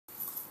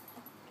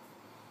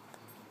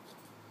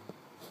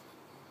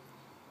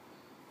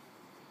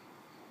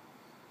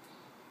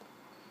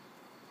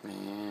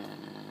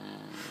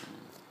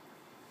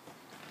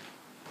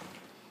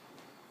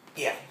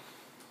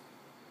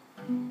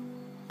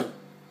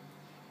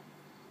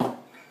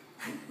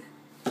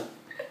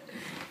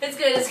It's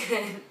good, it's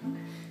good.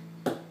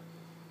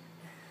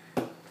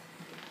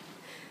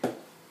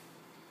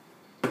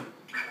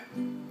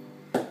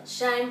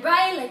 Shine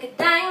bright like a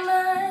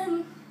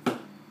diamond.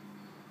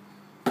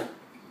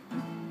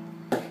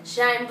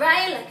 Shine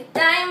bright like a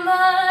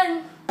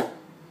diamond.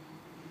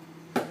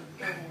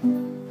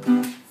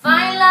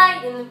 Fine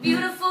light in the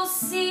beautiful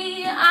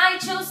sea. I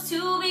chose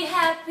to be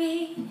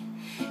happy.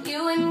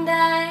 You and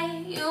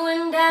I,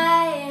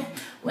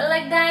 we're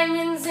like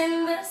diamonds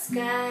in the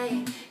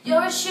sky.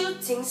 You're a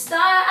shooting star,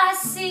 I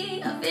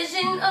see, a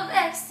vision of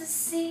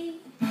ecstasy.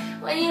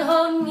 When you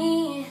hold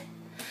me,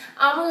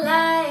 I'm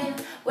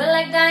alive. We're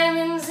like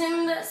diamonds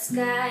in the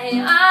sky.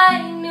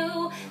 I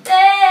knew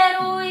that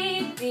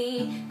we'd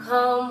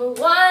become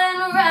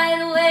one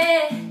right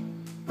away.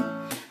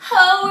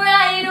 Oh,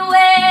 right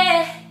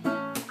away.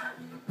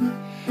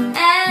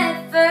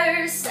 At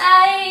first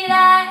sight,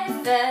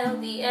 I felt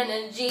the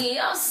energy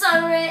of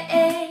sun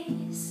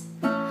rays.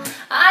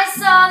 I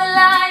saw the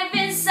light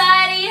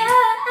inside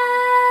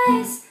your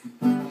eyes.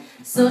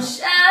 So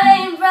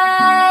shine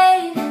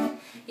bright,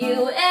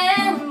 you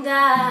and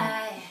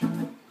I.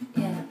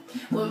 Yeah,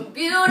 we're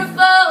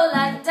beautiful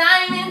like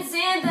diamonds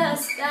in the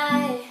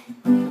sky.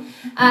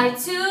 Eye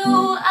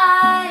to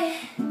eye,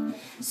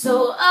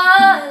 so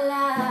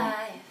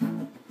alive.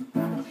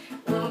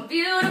 We're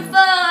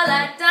beautiful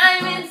like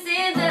diamonds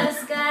in the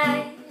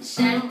sky.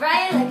 Shine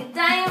bright like a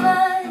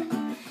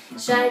diamond.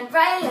 Shine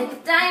bright like a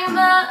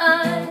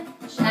diamond.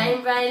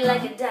 Shine bright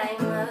like a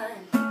diamond.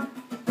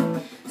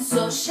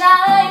 So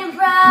shine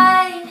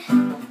bright,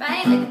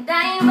 bright like a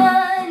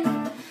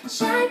diamond.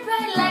 Shine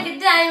bright like a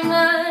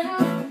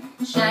diamond.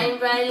 Shine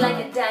bright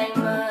like a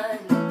diamond.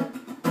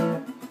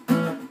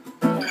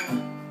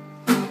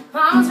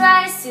 Palms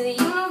rise to the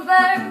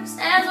universe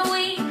as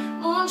we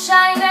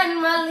moonshine and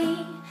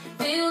Molly.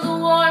 Feel the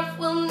warmth,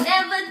 we'll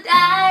never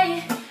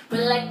die.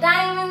 We're like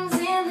diamonds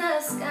in the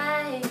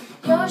sky.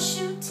 You're a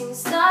shooting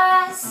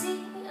star, I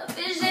see, a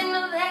vision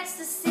of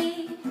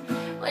ecstasy.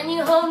 When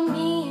you hold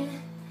me,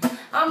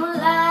 I'm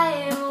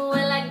alive.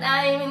 We're like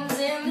diamonds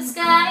in the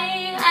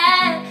sky.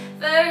 At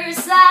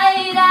first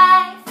sight,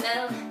 I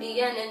felt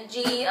the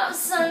energy of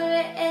sun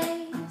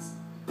rays.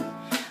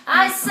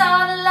 I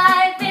saw the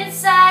light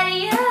inside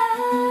you.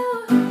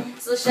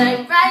 So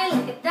shine bright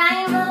like a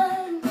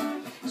diamond.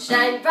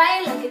 Shine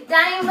bright like a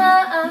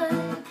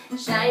diamond.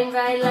 Shine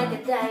bright like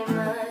a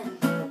diamond.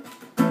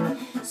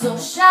 So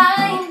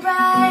shine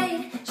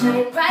bright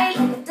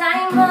like a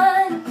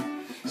diamond.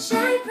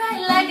 Shine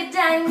bright like a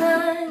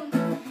diamond.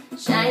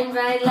 Shine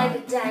bright like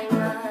a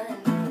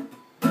diamond.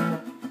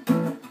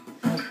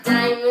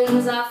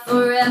 Diamonds are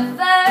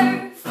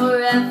forever,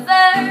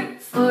 forever,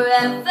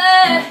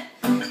 forever.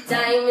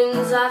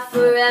 Diamonds are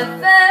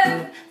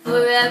forever,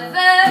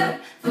 forever,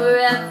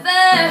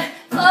 forever,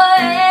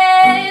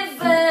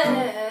 forever.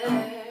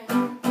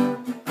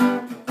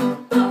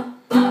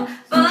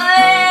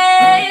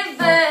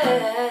 Forever.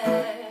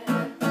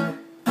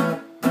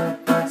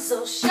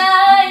 So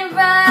shine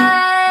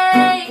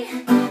bright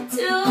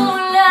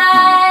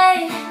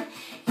tonight,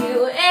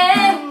 you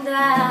and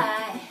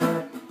I.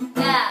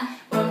 Yeah,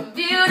 we're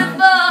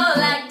beautiful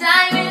like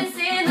diamonds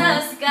in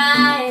the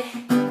sky.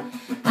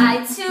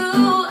 Eye to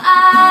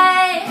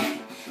eye,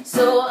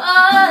 so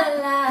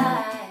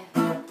alive.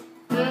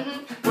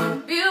 We're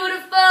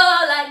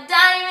beautiful like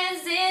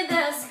diamonds in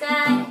the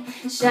sky.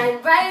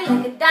 Shine bright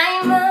like a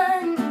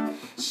diamond.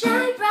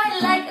 Shine bright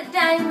like a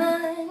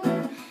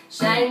diamond.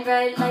 Shine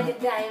bright like a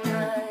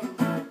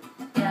diamond.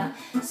 Yeah.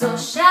 So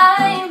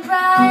shine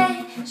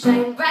bright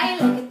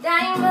like a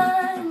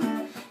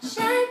diamond.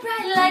 Shine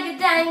bright like a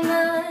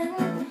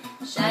diamond.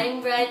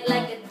 Shine bright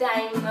like a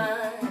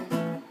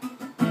diamond.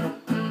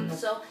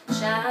 So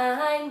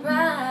shine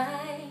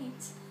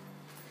bright.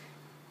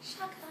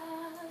 Shaka.